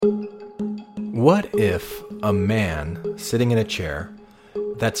What if a man sitting in a chair,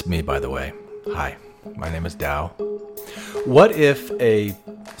 that's me by the way, hi, my name is Dow. What if a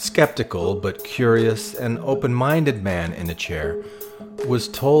skeptical but curious and open-minded man in a chair was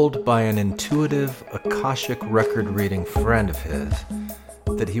told by an intuitive Akashic record-reading friend of his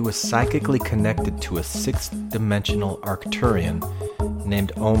that he was psychically connected to a sixth-dimensional Arcturian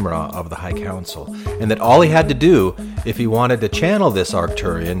named Omra of the High Council, and that all he had to do, if he wanted to channel this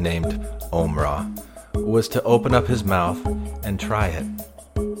Arcturian named Omra, was to open up his mouth and try it?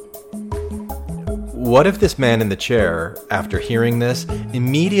 What if this man in the chair, after hearing this,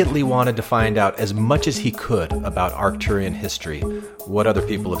 immediately wanted to find out as much as he could about Arcturian history, what other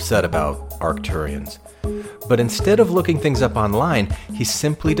people have said about Arcturians? But instead of looking things up online, he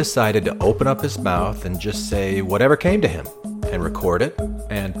simply decided to open up his mouth and just say whatever came to him, and record it,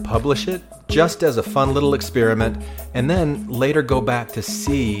 and publish it, just as a fun little experiment, and then later go back to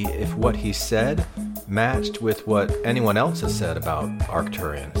see if what he said matched with what anyone else has said about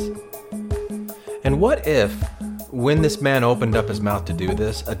Arcturians. And what if, when this man opened up his mouth to do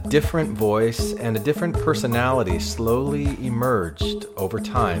this, a different voice and a different personality slowly emerged over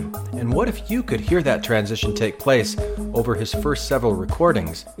time? And what if you could hear that transition take place over his first several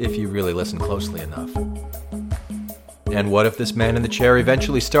recordings, if you really listen closely enough? And what if this man in the chair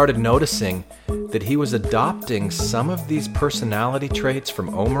eventually started noticing that he was adopting some of these personality traits from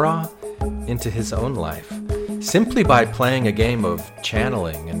Omra into his own life, simply by playing a game of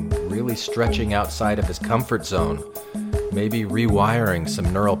channeling and really stretching outside of his comfort zone, maybe rewiring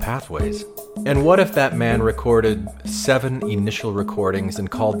some neural pathways? And what if that man recorded 7 initial recordings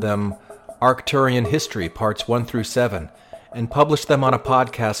and called them Arcturian History Parts 1 through 7, and published them on a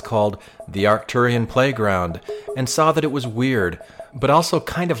podcast called The Arcturian Playground, and saw that it was weird, but also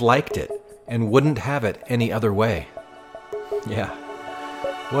kind of liked it, and wouldn't have it any other way? Yeah.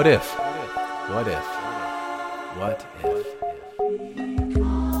 What if? What if? What if?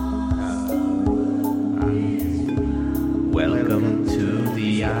 Welcome to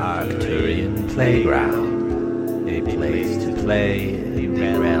the Arcturian Playground, a place to play in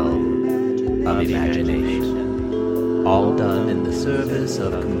the realm of imagination. All done in the service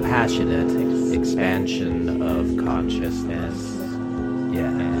of compassionate expansion of consciousness.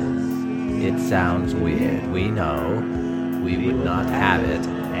 Yes, it sounds weird, we know. We would not have it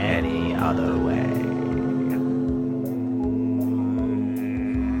any other way.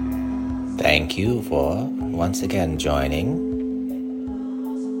 Thank you for once again joining.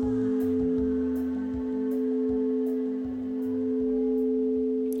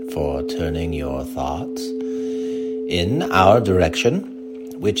 For turning your thoughts in our direction,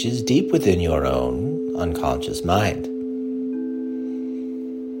 which is deep within your own unconscious mind.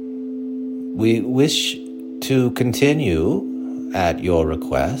 We wish to continue, at your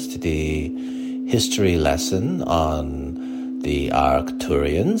request, the history lesson on the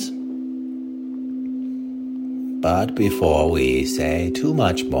Arcturians. But before we say too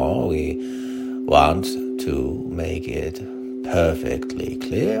much more, we want to make it perfectly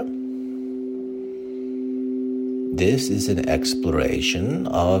clear. This is an exploration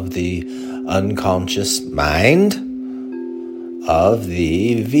of the unconscious mind, of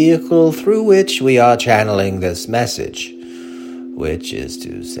the vehicle through which we are channeling this message, which is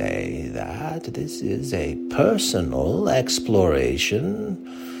to say that this is a personal exploration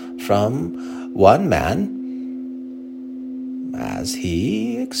from one man as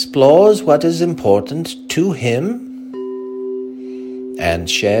he explores what is important to him and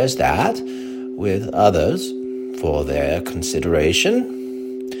shares that with others for their consideration,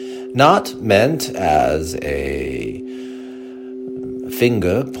 not meant as a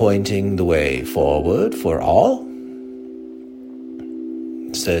finger pointing the way forward for all.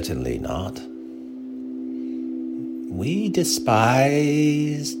 Certainly not. We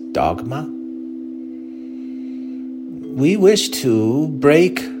despise dogma. We wish to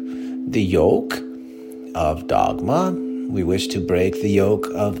break the yoke of dogma. We wish to break the yoke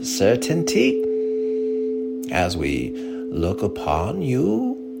of certainty. As we look upon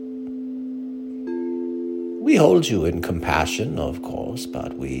you, we hold you in compassion, of course,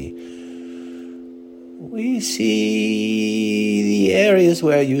 but we see the areas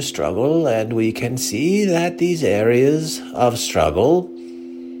where you struggle, and we can see that these areas of struggle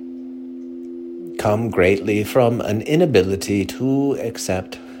come greatly from an inability to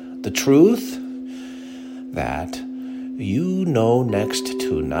accept the truth that you know next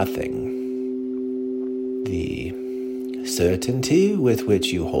to nothing. The certainty with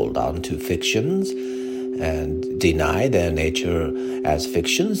which you hold on to fictions and deny their nature as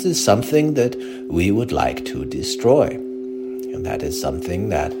fictions is something that we would like to destroy. And that is something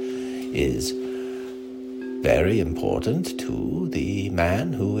that is very important to the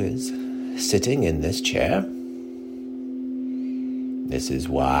man who is sitting in this chair. This is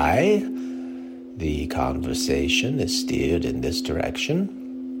why the conversation is steered in this direction.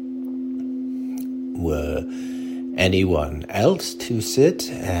 Were anyone else to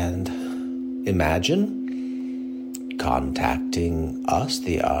sit and imagine contacting us,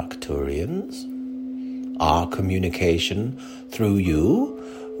 the Arcturians, our communication through you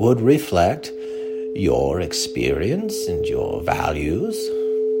would reflect your experience and your values,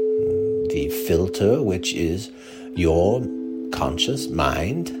 the filter which is your conscious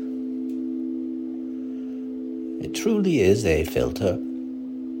mind. It truly is a filter.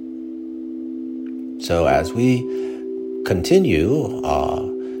 So as we continue our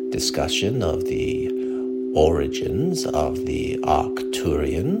discussion of the origins of the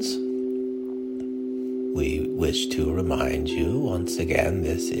Arcturians, we wish to remind you once again,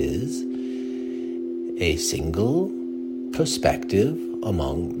 this is a single perspective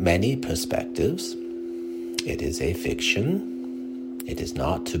among many perspectives. It is a fiction. It is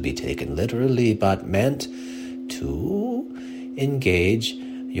not to be taken literally, but meant to engage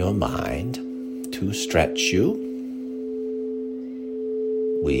your mind, to stretch you.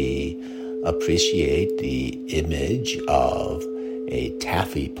 We appreciate the image of a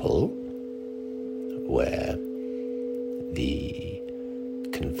taffy pull, where the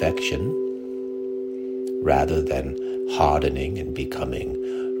confection, rather than hardening and becoming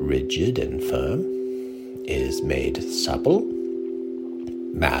rigid and firm, is made supple,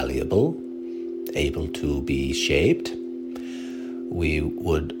 malleable, able to be shaped. We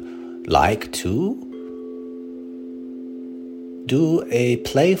would like to do a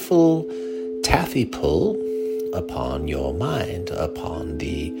playful taffy pull upon your mind, upon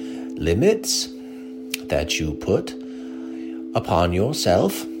the limits that you put upon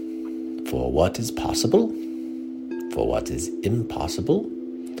yourself for what is possible, for what is impossible,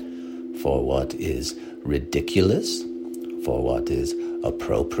 for what is ridiculous, for what is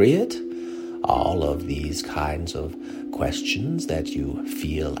appropriate. All of these kinds of questions that you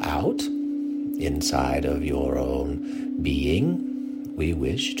feel out inside of your own being, we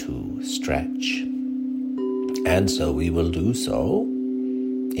wish to stretch. And so we will do so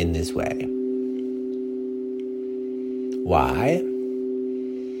in this way. Why?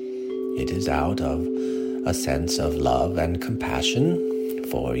 It is out of a sense of love and compassion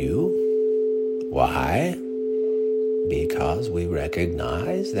for you. Why? Because we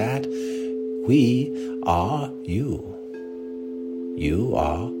recognize that we are you. You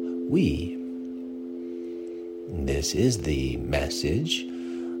are we. This is the message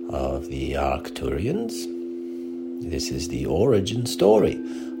of the Arcturians. This is the origin story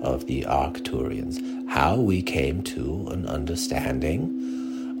of the Arcturians, how we came to an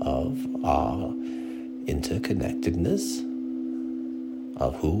understanding of our interconnectedness,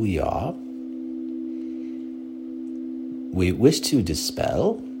 of who we are. We wish to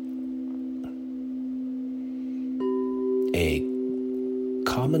dispel a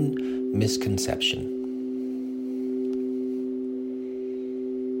common misconception.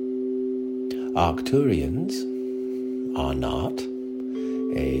 Arcturians are not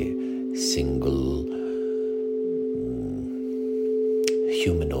a single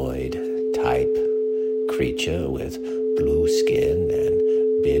humanoid type creature with blue skin and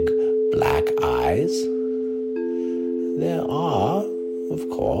big black eyes. There are, of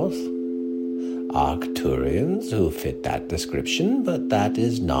course, Arcturians who fit that description, but that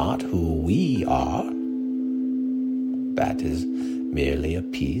is not who we are. That is merely a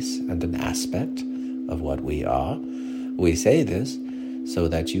piece and an aspect of what we are. We say this so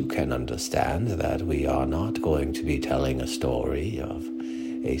that you can understand that we are not going to be telling a story of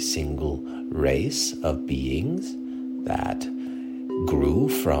a single race of beings that grew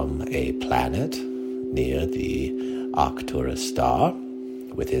from a planet near the Arcturus star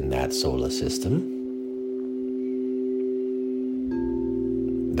within that solar system.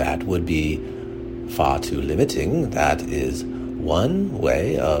 That would be far too limiting. That is one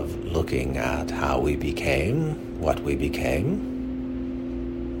way of looking at how we became what we became.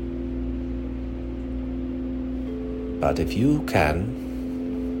 But if you can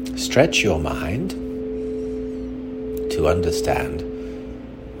stretch your mind to understand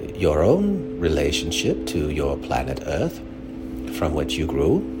your own relationship to your planet Earth, from which you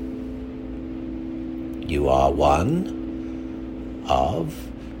grew, you are one of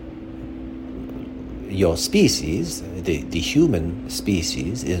your species. The human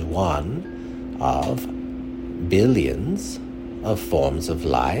species is one of billions of forms of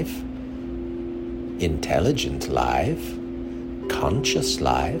life, intelligent life, conscious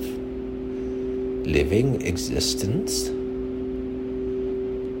life, living existence,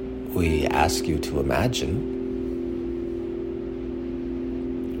 we ask you to imagine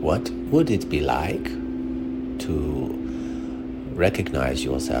what would it be like to recognize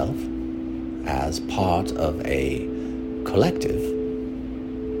yourself as part of a collective.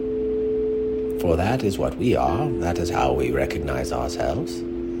 For that is what we are. That is how we recognize ourselves.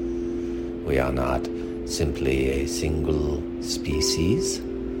 We are not simply a single species.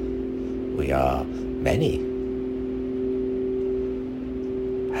 We are many,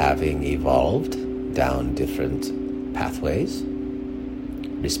 having evolved down different pathways,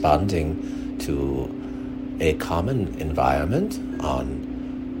 responding to a common environment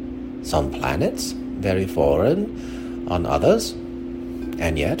on some planets, very foreign on others,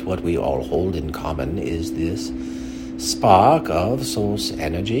 and yet what we all hold in common is this spark of source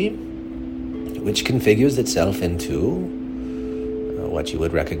energy, which configures itself into what you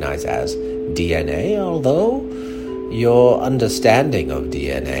would recognize as DNA, although your understanding of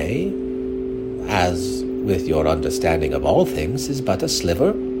DNA, as with your understanding of all things, is but a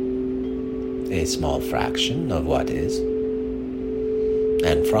sliver, a small fraction of what is.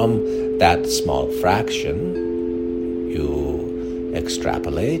 And from that small fraction, you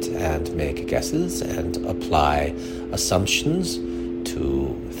extrapolate and make guesses and apply assumptions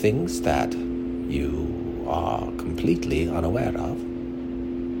to things that you are completely unaware of.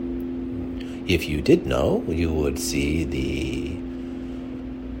 If you did know, you would see the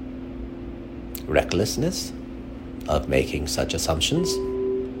recklessness of making such assumptions,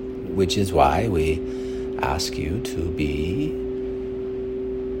 which is why we ask you to be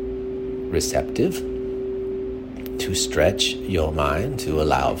receptive, to stretch your mind to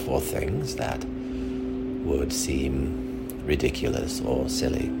allow for things that would seem ridiculous or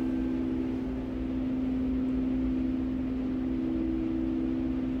silly.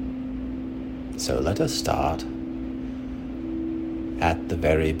 So let us start at the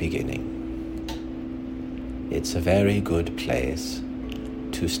very beginning. It's a very good place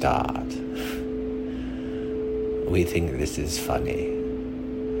to start. We think this is funny.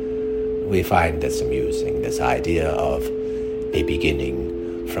 We find this amusing, this idea of a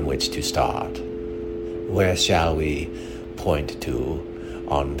beginning from which to start. Where shall we point to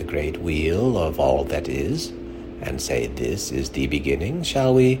on the great wheel of all that is and say this is the beginning?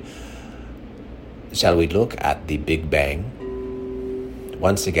 Shall we look at the Big Bang?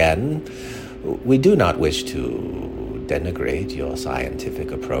 Once again, we do not wish to denigrate your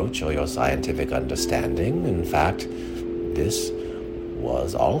scientific approach or your scientific understanding. In fact, this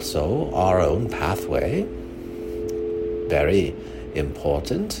was also our own pathway, very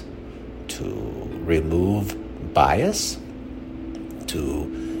important to remove bias, to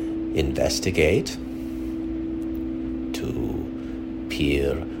investigate, to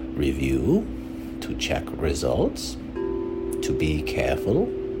peer review, to check results, to be careful,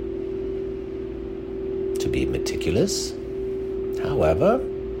 to be meticulous. However,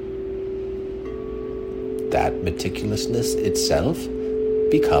 that meticulousness itself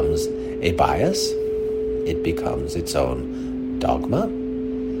becomes a bias. It becomes its own dogma.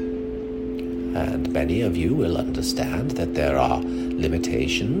 And many of you will understand that there are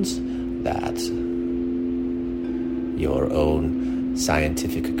limitations that your own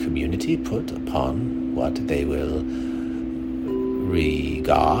scientific community put upon what they will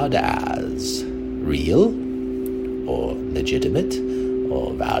regard as real or legitimate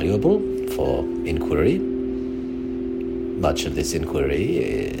or valuable for inquiry. Much of this inquiry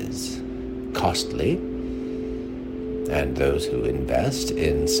is costly, and those who invest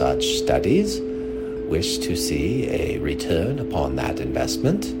in such studies wish to see a return upon that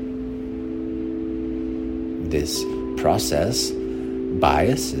investment. This process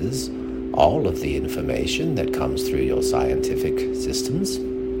biases all of the information that comes through your scientific systems.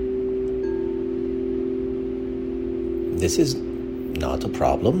 This is not a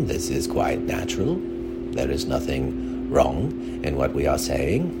problem. This is quite natural. There is nothing wrong in what we are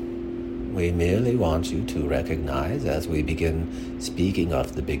saying. We merely want you to recognize, as we begin speaking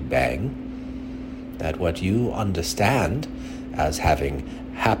of the Big Bang, that what you understand as having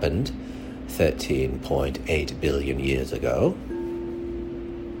happened 13.8 billion years ago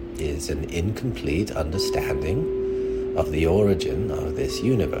is an incomplete understanding of the origin of this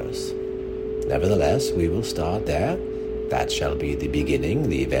universe. Nevertheless, we will start there. That shall be the beginning,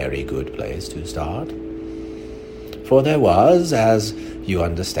 the very good place to start. For there was, as you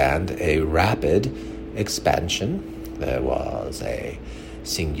understand, a rapid expansion. There was a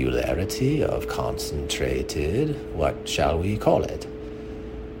singularity of concentrated, what shall we call it?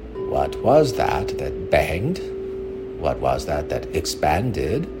 What was that banged? What was that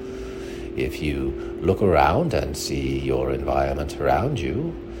expanded If you look around and see your environment around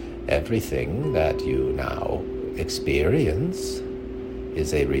you, everything that you now experience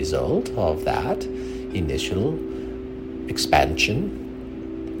is a result of that initial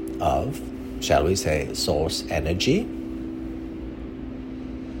expansion of, shall we say, source energy,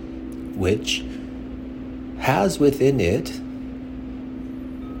 which has within it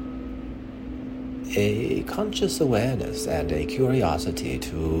a conscious awareness and a curiosity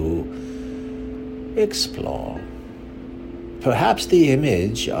to explore. Perhaps the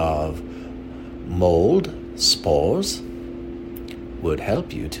image of mold spores would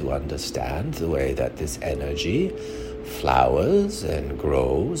help you to understand the way that this energy flowers and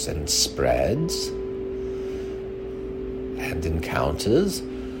grows and spreads and encounters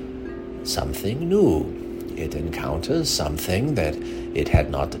something new. It encounters something that it had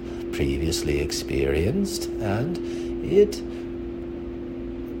not previously experienced, and it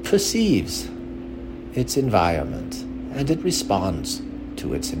perceives its environment, and it responds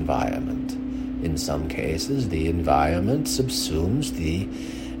to its environment. In some cases, the environment subsumes the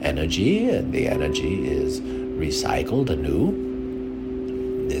energy, and the energy is recycled anew.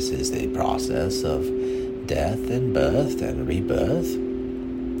 This is the process of death and birth and rebirth,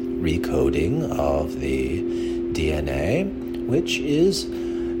 recoding of the DNA, which is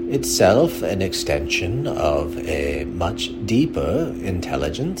itself an extension of a much deeper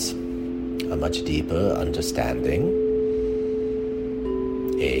intelligence, a much deeper understanding,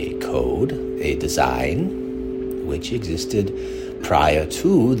 a code, a design, which existed prior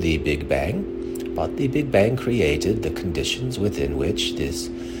to the Big Bang, but the Big Bang created the conditions within which this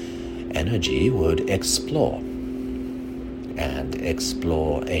energy would explore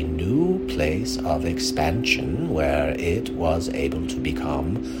a new place of expansion where it was able to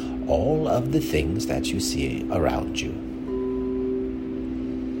become all of the things that you see around you,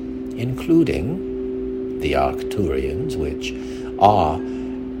 including the Arcturians, which are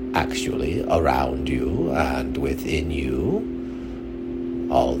actually around you and within you,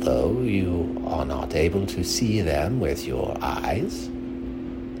 although you are not able to see them with your eyes,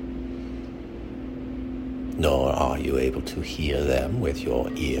 nor are you able to hear them with your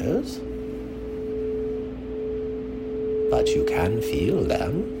ears, but you can feel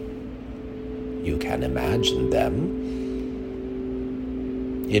them, you can imagine them.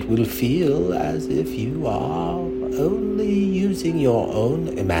 It will feel as if you are only using your own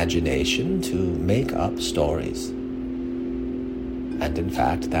imagination to make up stories. And in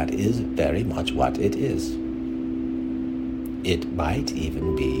fact, that is very much what it is. It might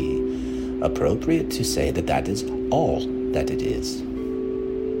even be appropriate to say that that is all that it is.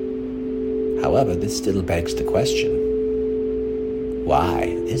 However, this still begs the question, why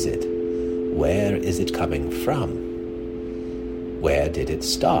is it? Where is it coming from? Where did it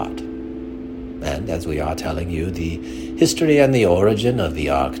start? And as we are telling you the history and the origin of the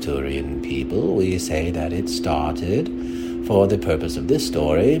Arcturian people, we say that it started, for the purpose of this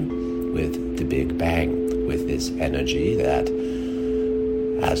story, with the Big Bang, with this energy that,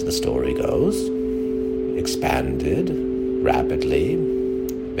 as the story goes, expanded rapidly,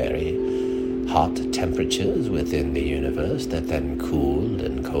 very hot temperatures within the universe that then cooled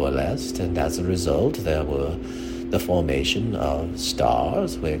and coalesced, and as a result there were the formation of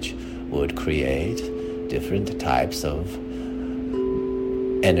stars which would create different types of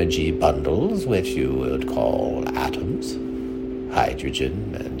energy bundles, which you would call atoms,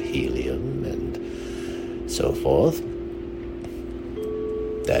 hydrogen and helium and so forth,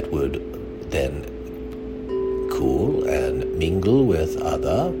 that would then cool and mingle with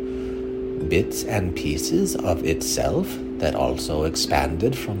other bits and pieces of itself that also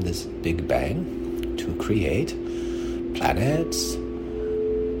expanded from this Big Bang to create planets,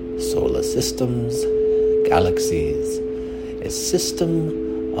 solar systems, galaxies, a system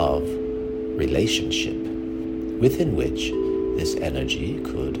of relationship within which this energy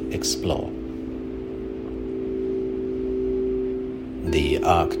could explore. The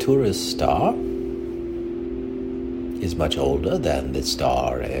Arcturus star is much older than the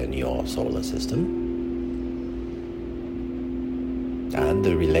star in your solar system, and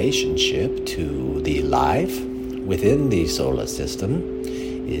the relationship to the life within the solar system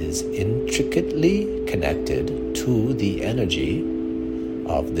is intricately connected to the energy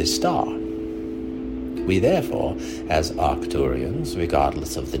of the star. We therefore, as Arcturians,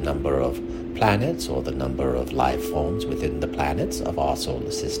 regardless of the number of planets or the number of life forms within the planets of our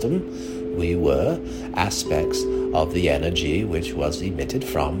solar system, we were aspects of the energy which was emitted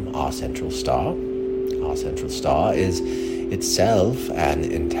from our central star. Our central star is itself an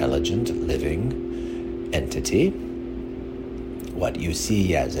intelligent living entity. What you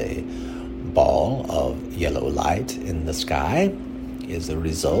see as a ball of yellow light in the sky is a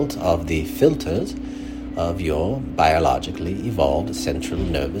result of the filters of your biologically evolved central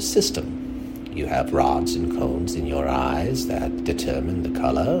nervous system. You have rods and cones in your eyes that determine the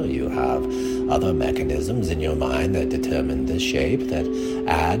color. You have other mechanisms in your mind that determine the shape, that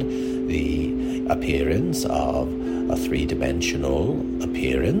add the appearance of a three-dimensional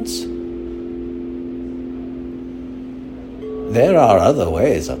appearance. There are other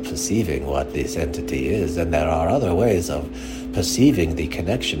ways of perceiving what this entity is, and there are other ways of perceiving the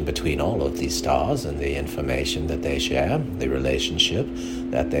connection between all of these stars and the information that they share, the relationship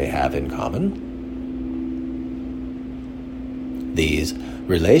that they have in common. These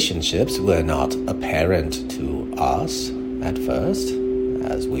relationships were not apparent to us at first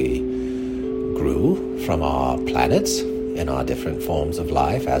as we grew from our planets in our different forms of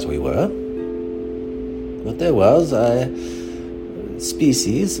life as we were. But there was a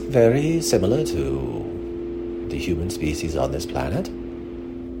species very similar to the human species on this planet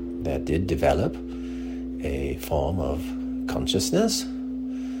that did develop a form of consciousness,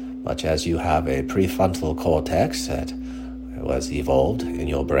 much as you have a prefrontal cortex that was evolved in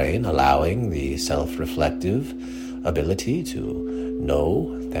your brain, allowing the self-reflective ability to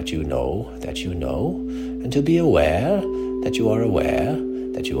know that you know that you know, and to be aware that you are aware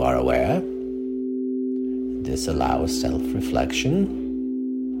that you are aware. This allows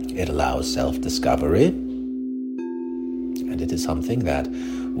self-reflection, it allows self-discovery, and it is something that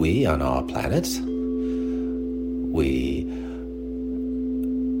we on our planet, we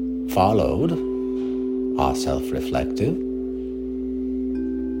followed our self-reflective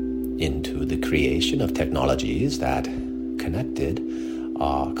into the creation of technologies that connected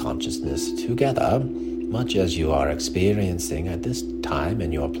our consciousness together, much as you are experiencing at this time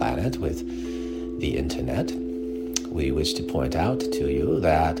in your planet with the internet. We wish to point out to you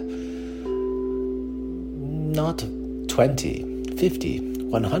that not 20, 50,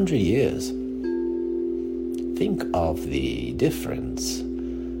 100 years. Think of the difference.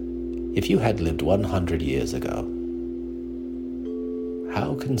 If you had lived 100 years ago,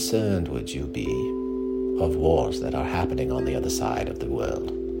 how concerned would you be of wars that are happening on the other side of the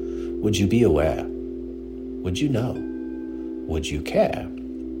world? Would you be aware? Would you know? Would you care?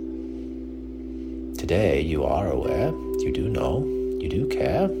 Today, you are aware, you do know, you do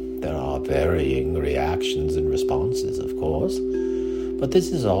care. There are varying reactions and responses, of course, but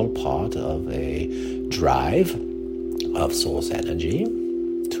this is all part of a drive of source energy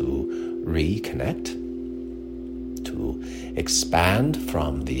to reconnect, to expand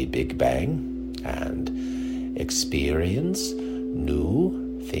from the Big Bang and experience new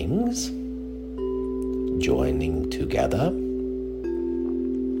things, joining together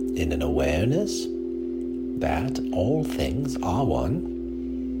in an awareness that all things are one.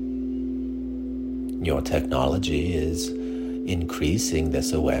 Your technology is increasing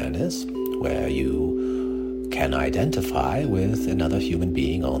this awareness where you can identify with another human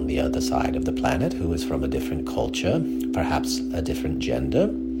being on the other side of the planet who is from a different culture, perhaps a different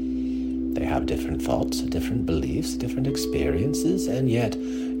gender. They have different thoughts, different beliefs, different experiences, and yet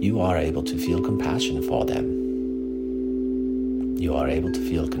you are able to feel compassion for them. You are able to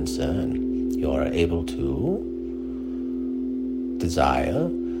feel concern. You are able to desire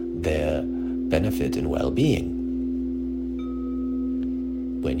their benefit and well-being.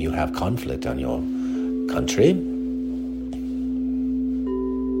 When you have conflict on your country,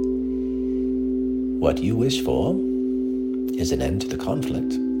 what you wish for is an end to the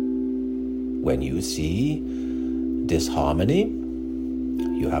conflict. When you see disharmony,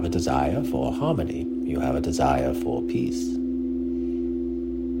 you have a desire for harmony. You have a desire for peace.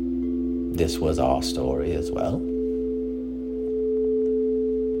 This was our story as well.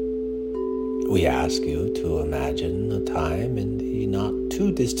 We ask you to imagine a time in the not too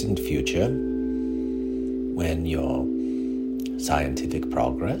distant future when your scientific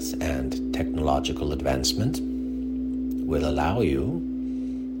progress and technological advancement will allow you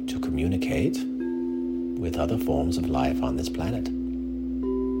to communicate with other forms of life on this planet.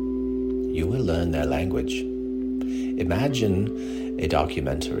 You will learn their language. Imagine a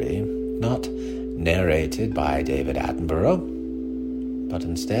documentary not narrated by David Attenborough, but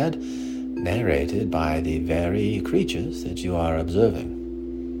instead narrated by the very creatures that you are observing.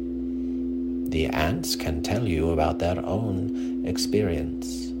 The ants can tell you about their own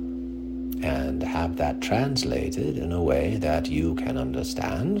experience and have that translated in a way that you can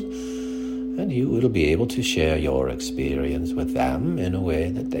understand, and you will be able to share your experience with them in a way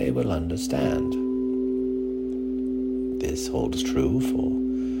that they will understand. This holds true for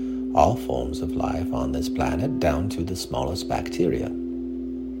all forms of life on this planet, down to the smallest bacteria.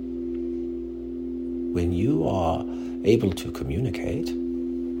 when you are able to communicate,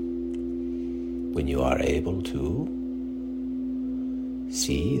 when you are able to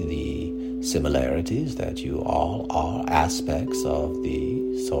see the similarities that you all are aspects of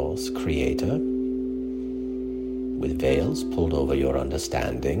the Source Creator, with veils pulled over your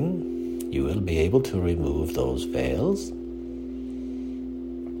understanding, you will be able to remove those veils.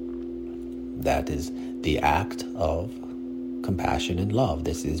 That is the act of compassion and love.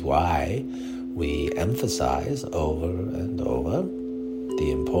 This is why we emphasize over and over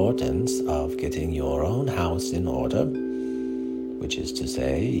the importance of getting your own house in order, which is to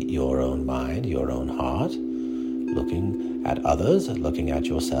say, your own mind, your own heart, looking at others, looking at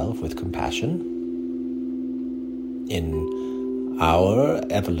yourself with compassion. In our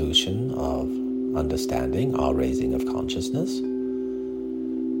evolution of understanding, our raising of consciousness,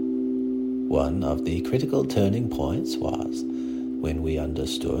 one of the critical turning points was when we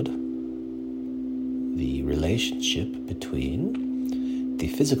understood the relationship between the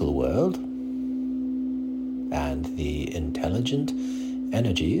physical world and the intelligent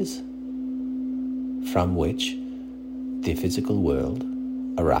energies from which the physical world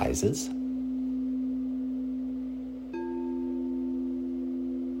arises.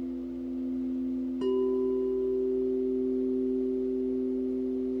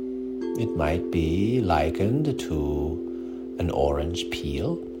 It might be likened to an orange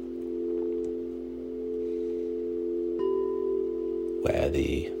peel, where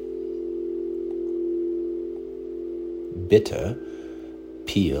the bitter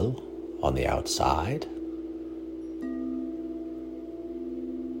peel on the outside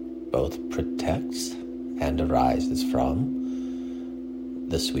both protects and arises from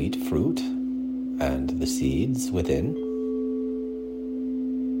the sweet fruit and the seeds within.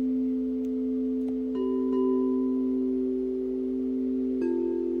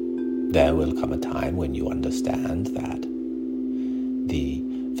 There will come a time when you understand that the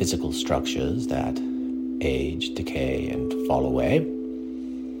physical structures that age, decay, and fall away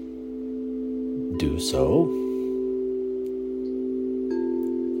do so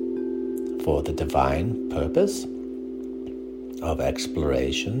for the divine purpose of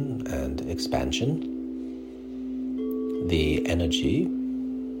exploration and expansion. The energy,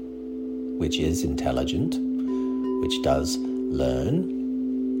 which is intelligent, which does learn,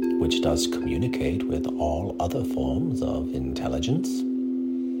 which does communicate with all other forms of intelligence.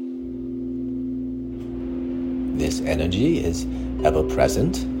 This energy is ever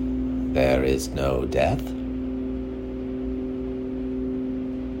present. There is no death.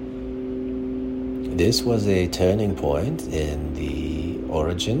 This was a turning point in the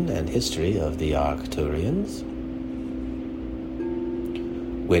origin and history of the Arcturians,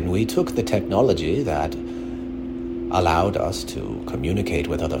 when we took the technology that allowed us to communicate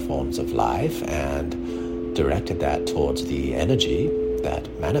with other forms of life and directed that towards the energy that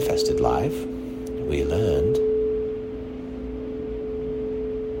manifested life. We learned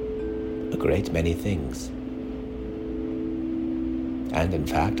a great many things, and in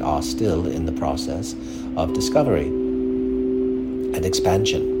fact are still in the process of discovery and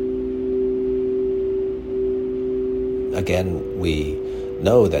expansion. Again, we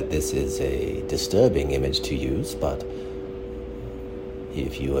know that this is a disturbing image to use, but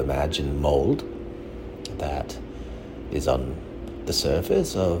if you imagine mold that is on the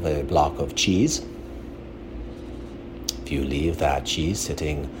surface of a block of cheese, if you leave that cheese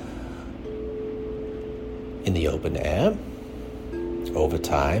sitting in the open air, over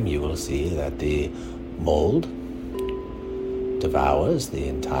time you will see that the mold devours the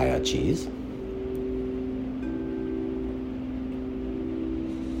entire cheese.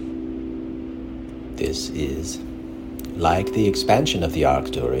 This is like the expansion of the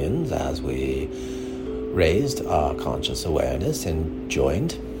Arcturians as we raised our conscious awareness and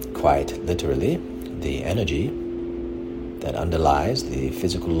joined, quite literally, the energy that underlies the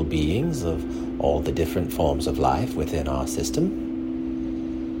physical beings of all the different forms of life within our system.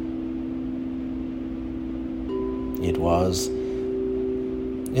 It was,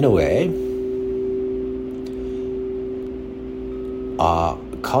 in a way, our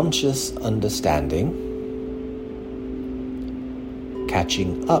conscious understanding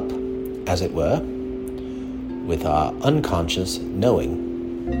catching up, as it were, with our unconscious knowing.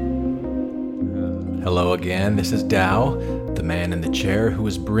 Hello again, this is Tao, the man in the chair who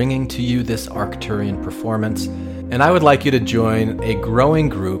is bringing to you this Arcturian performance, and I would like you to join a growing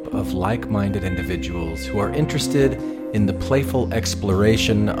group of like-minded individuals who are interested in the playful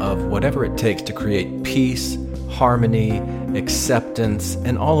exploration of whatever it takes to create peace, harmony, acceptance,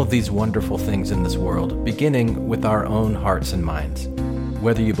 and all of these wonderful things in this world, beginning with our own hearts and minds.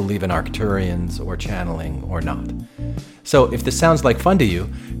 whether you believe in Arcturians or channeling or not. So if this sounds like fun to you,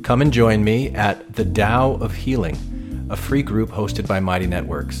 come and join me at the Tao of Healing, a free group hosted by Mighty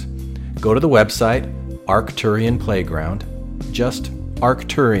Networks. Go to the website, Arcturian Playground, just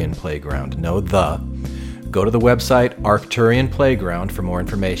Arcturian Playground, no the. Go to the website, Arcturian Playground, for more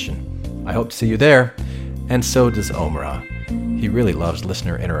information. I hope to see you there, and so does Omra. He really loves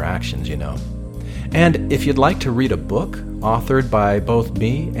listener interactions, you know. And if you'd like to read a book authored by both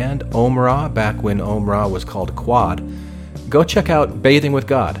me and Omra back when Omra was called Quad, go check out Bathing with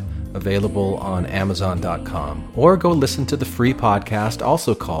God, available on Amazon.com, or go listen to the free podcast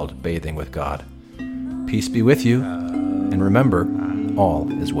also called Bathing with God. Peace be with you, and remember,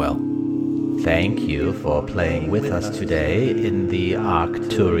 all is well. Thank you for playing with us today in the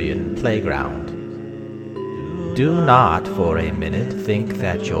Arcturian Playground. Do not for a minute think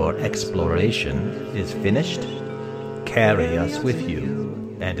that your exploration is finished. Carry us with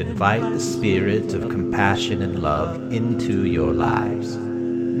you and invite the spirit of compassion and love into your lives.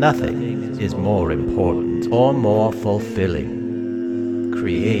 Nothing is more important or more fulfilling.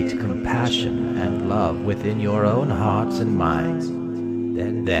 Create compassion and love within your own hearts and minds.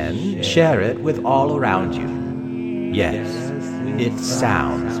 Then share it with all around you. Yes, it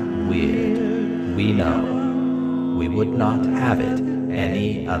sounds weird. We know. We would not have it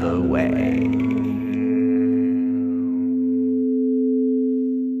any other way.